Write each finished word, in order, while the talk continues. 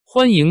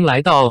欢迎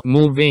来到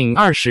Moving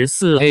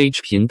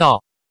 24h 频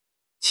道，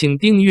请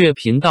订阅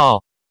频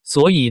道，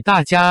所以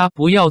大家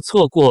不要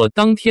错过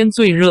当天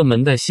最热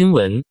门的新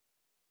闻。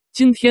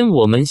今天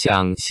我们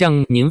想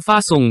向您发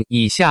送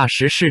以下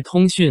时事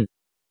通讯：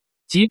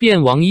即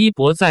便王一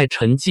博在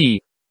沉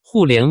寂，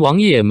互联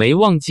网也没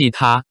忘记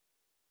他。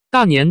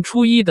大年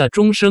初一的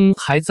钟声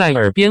还在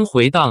耳边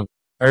回荡，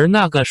而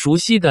那个熟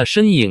悉的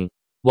身影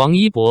王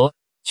一博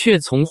却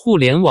从互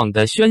联网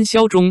的喧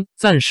嚣中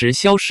暂时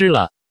消失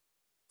了。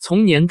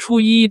从年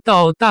初一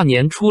到大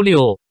年初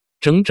六，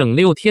整整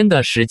6天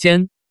的时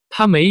间，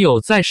他没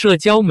有在社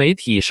交媒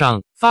体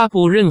上发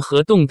布任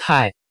何动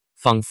态，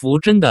仿佛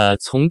真的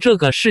从这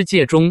个世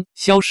界中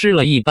消失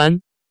了一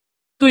般。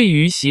对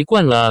于习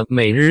惯了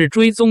每日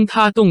追踪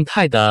他动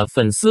态的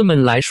粉丝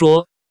们来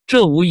说，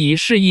这无疑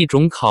是一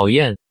种考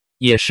验，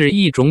也是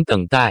一种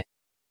等待。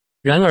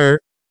然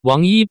而，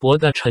王一博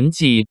的沉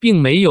寂并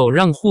没有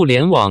让互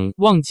联网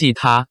忘记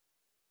他，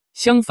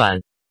相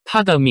反，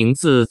他的名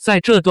字在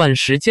这段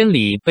时间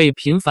里被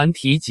频繁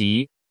提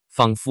及，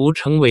仿佛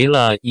成为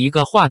了一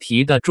个话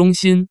题的中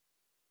心。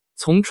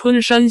从春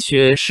山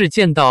学事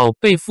件到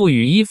被赋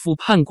予依附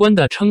判官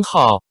的称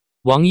号，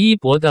王一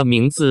博的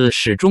名字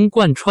始终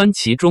贯穿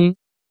其中。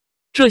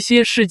这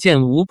些事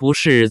件无不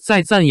是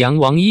在赞扬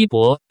王一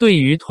博对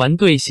于团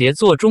队协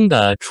作中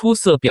的出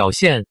色表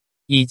现，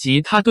以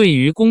及他对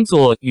于工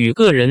作与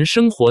个人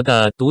生活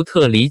的独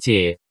特理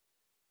解。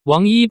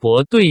王一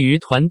博对于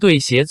团队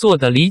协作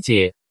的理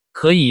解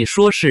可以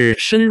说是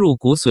深入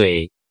骨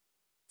髓。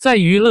在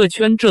娱乐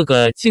圈这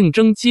个竞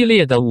争激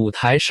烈的舞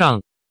台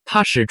上，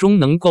他始终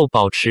能够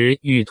保持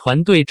与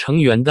团队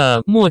成员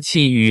的默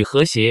契与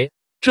和谐，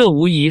这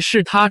无疑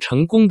是他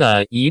成功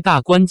的一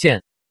大关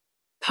键。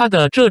他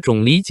的这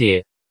种理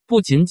解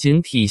不仅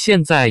仅体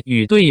现在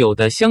与队友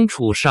的相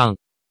处上，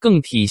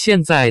更体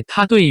现在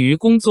他对于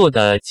工作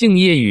的敬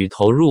业与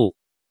投入。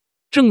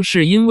正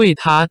是因为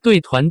他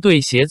对团队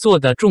协作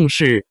的重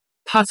视，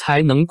他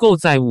才能够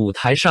在舞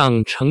台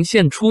上呈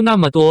现出那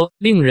么多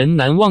令人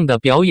难忘的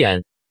表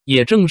演。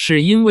也正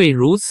是因为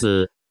如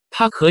此，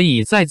他可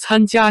以在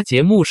参加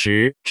节目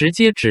时直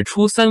接指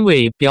出3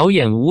位表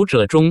演舞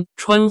者中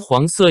穿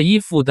黄色衣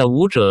服的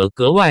舞者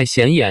格外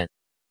显眼。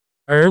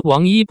而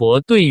王一博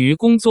对于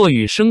工作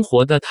与生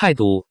活的态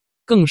度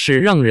更是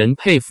让人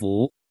佩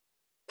服。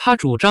他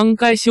主张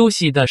该休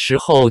息的时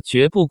候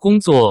绝不工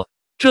作，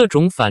这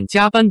种反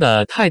加班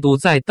的态度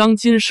在当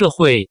今社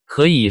会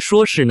可以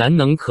说是难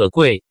能可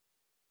贵。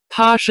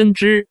他深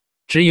知，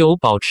只有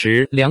保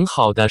持良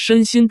好的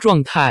身心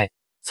状态，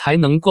才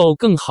能够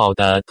更好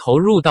地投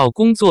入到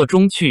工作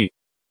中去。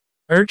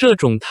而这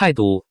种态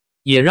度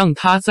也让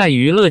他在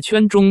娱乐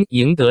圈中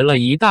赢得了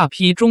一大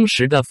批忠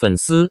实的粉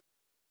丝。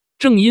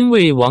正因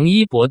为王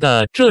一博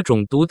的这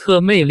种独特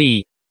魅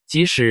力，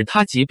即使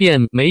他即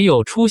便没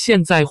有出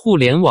现在互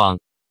联网，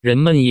人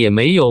们也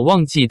没有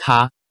忘记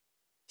他。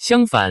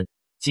相反，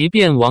即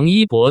便王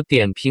一博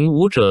点评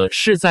舞者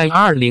是在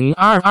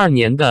2022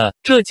年的《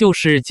这就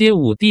是街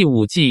舞》第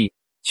5季，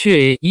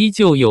却依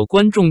旧有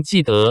观众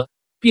记得，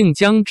并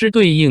将之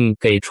对应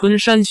给春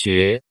山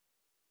学。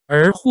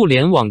而互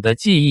联网的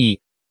记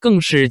忆更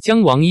是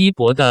将王一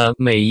博的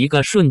每一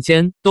个瞬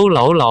间都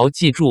牢牢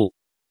记住。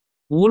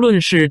无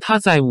论是他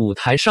在舞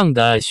台上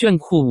的炫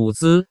酷舞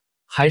姿，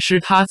还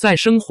是他在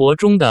生活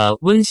中的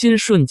温馨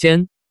瞬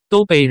间，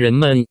都被人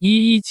们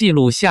一一记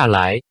录下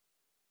来。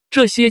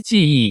这些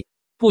记忆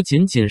不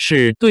仅仅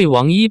是对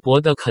王一博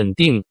的肯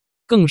定，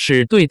更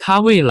是对他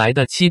未来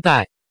的期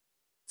待。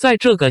在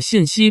这个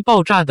信息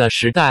爆炸的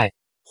时代，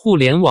互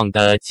联网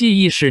的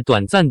记忆是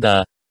短暂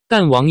的，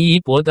但王一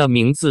博的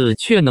名字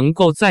却能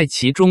够在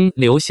其中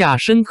留下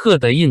深刻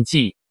的印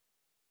记。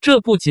这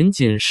不仅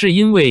仅是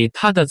因为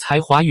他的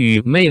才华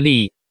与魅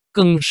力，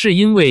更是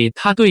因为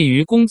他对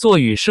于工作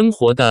与生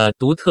活的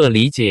独特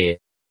理解。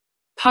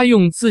他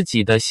用自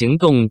己的行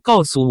动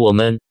告诉我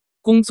们，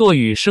工作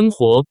与生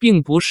活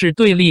并不是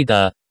对立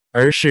的，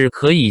而是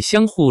可以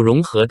相互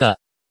融合的。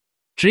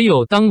只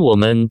有当我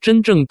们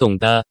真正懂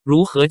得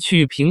如何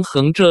去平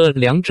衡这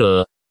两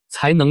者，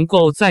才能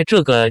够在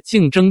这个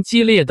竞争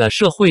激烈的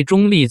社会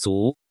中立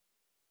足。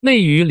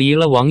内娱离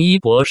了王一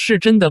博是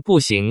真的不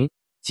行，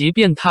即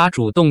便他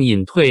主动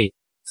隐退，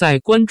在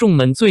观众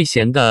们最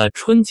闲的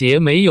春节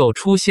没有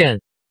出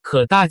现，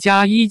可大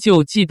家依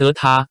旧记得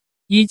他，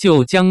依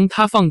旧将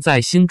他放在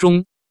心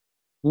中。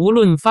无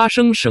论发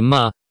生什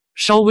么，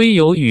稍微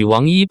有与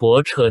王一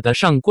博扯得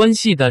上关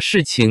系的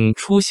事情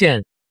出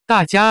现，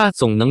大家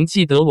总能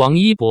记得王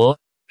一博，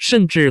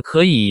甚至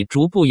可以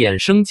逐步衍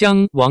生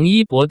将王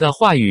一博的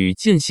话语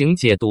进行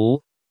解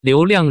读。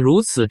流量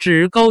如此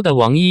之高的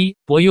王一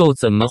博又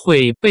怎么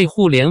会被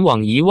互联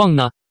网遗忘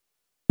呢？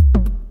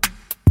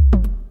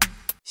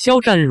肖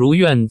战如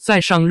愿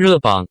再上热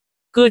榜，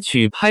歌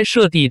曲拍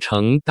摄地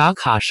成打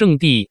卡圣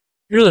地，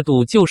热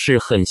度就是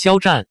很肖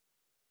战。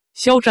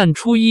肖战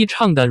初一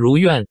唱的如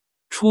愿，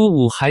初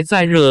5还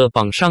在热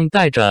榜上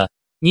带着，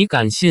你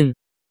敢信？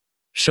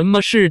什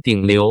么是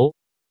顶流？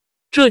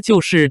这就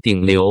是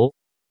顶流。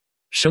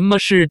什么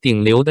是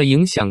顶流的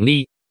影响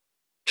力？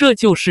这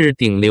就是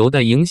顶流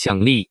的影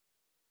响力。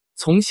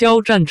从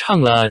肖战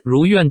唱了《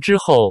如愿》之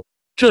后，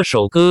这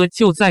首歌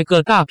就在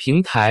各大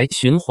平台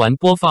循环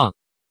播放。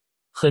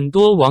很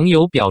多网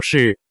友表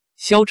示，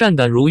肖战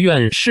的《如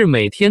愿》是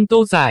每天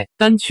都在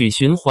单曲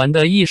循环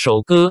的一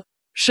首歌，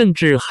甚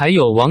至还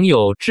有网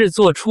友制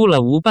作出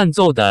了无伴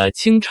奏的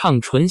清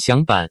唱纯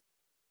享版。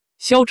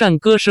肖战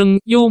歌声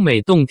优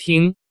美动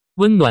听，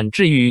温暖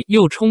治愈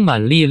又充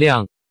满力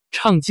量，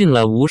唱进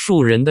了无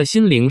数人的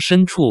心灵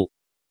深处。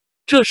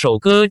这首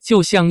歌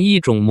就像一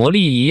种魔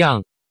力一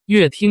样，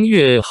越听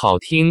越好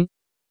听。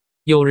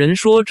有人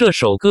说这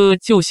首歌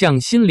就像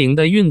心灵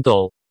的熨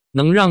斗，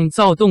能让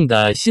躁动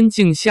的心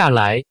静下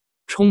来，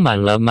充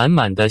满了满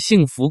满的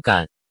幸福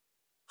感。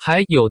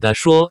还有的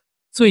说，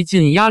最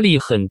近压力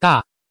很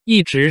大，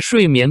一直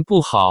睡眠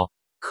不好，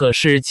可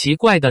是奇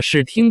怪的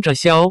是听着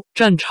肖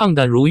战唱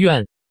的《如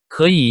愿》，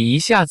可以一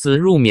下子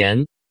入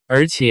眠，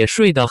而且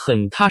睡得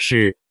很踏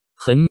实，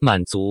很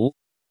满足。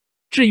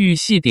治愈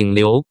系顶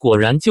流果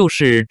然就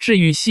是治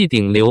愈系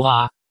顶流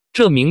啊，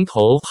这名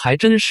头还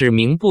真是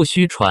名不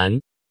虚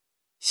传。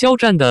肖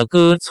战的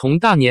歌从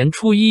大年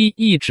初一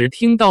一直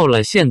听到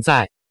了现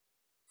在，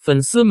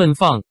粉丝们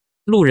放，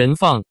路人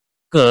放，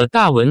各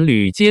大文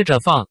旅接着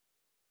放。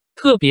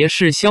特别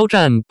是肖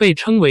战被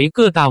称为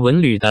各大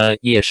文旅的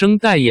野生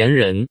代言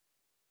人，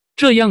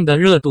这样的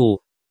热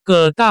度，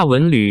各大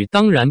文旅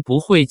当然不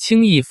会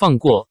轻易放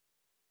过。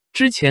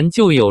之前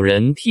就有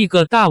人替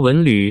各大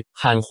文旅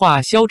喊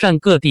话肖战，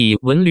各地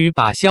文旅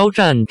把肖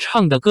战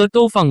唱的歌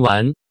都放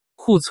完，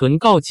库存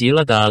告急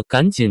了的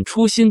赶紧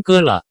出新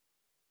歌了。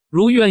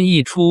如愿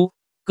一出，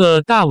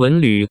各大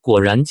文旅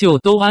果然就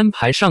都安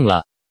排上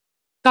了。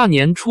大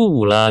年初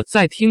五了，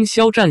再听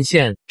肖战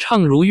现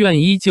唱如愿，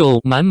依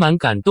旧满满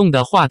感动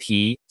的话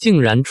题竟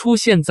然出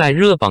现在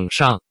热榜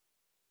上。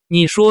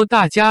你说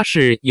大家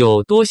是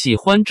有多喜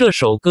欢这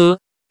首歌，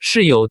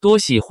是有多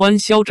喜欢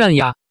肖战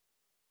呀？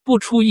不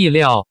出意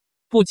料，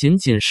不仅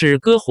仅是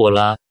歌火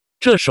了，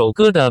这首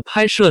歌的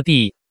拍摄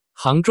地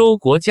杭州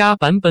国家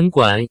版本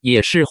馆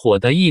也是火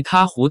得一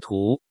塌糊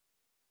涂。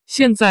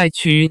现在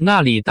去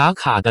那里打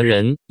卡的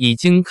人已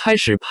经开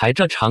始排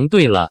着长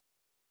队了。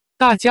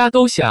大家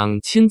都想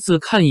亲自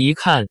看一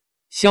看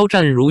肖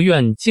战如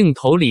愿镜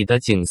头里的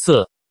景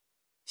色。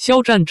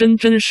肖战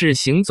真是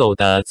行走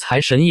的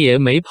财神爷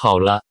没跑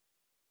了，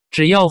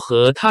只要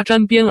和他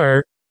沾边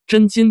儿，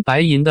真金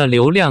白银的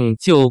流量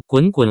就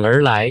滚滚而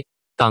来，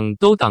挡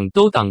都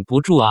挡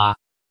不住啊！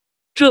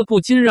这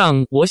不禁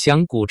让我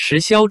想鼓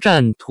持肖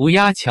战涂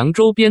鸦墙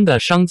周边的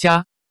商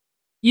家，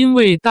因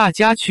为大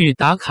家去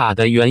打卡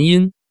的原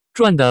因，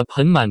赚得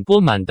盆满钵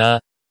满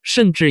的。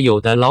甚至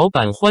有的老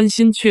板欢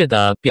心雀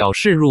的表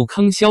示入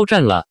坑肖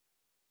战了。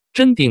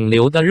真顶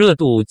流的热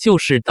度就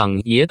是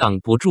挡也挡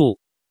不住。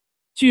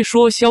据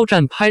说肖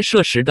战拍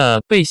摄时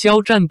的被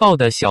肖战抱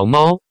的小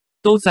猫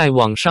都在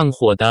网上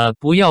火的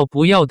不要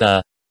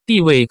的，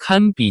地位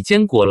堪比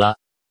坚果了。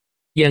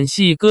演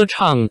戏歌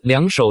唱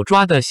两手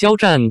抓的肖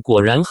战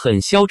果然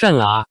很肖战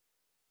啊！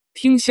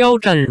听肖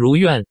战如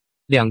愿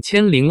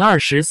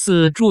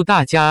2024，祝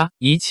大家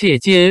一切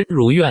皆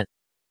如愿。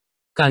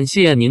感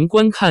谢您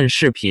观看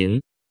视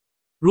频。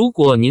如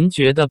果您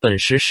觉得本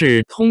时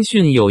事通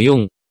讯有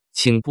用，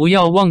请不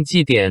要忘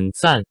记点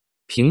赞、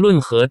评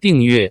论和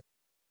订阅。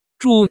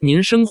祝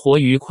您生活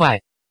愉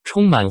快，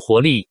充满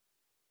活力。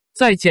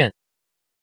再见。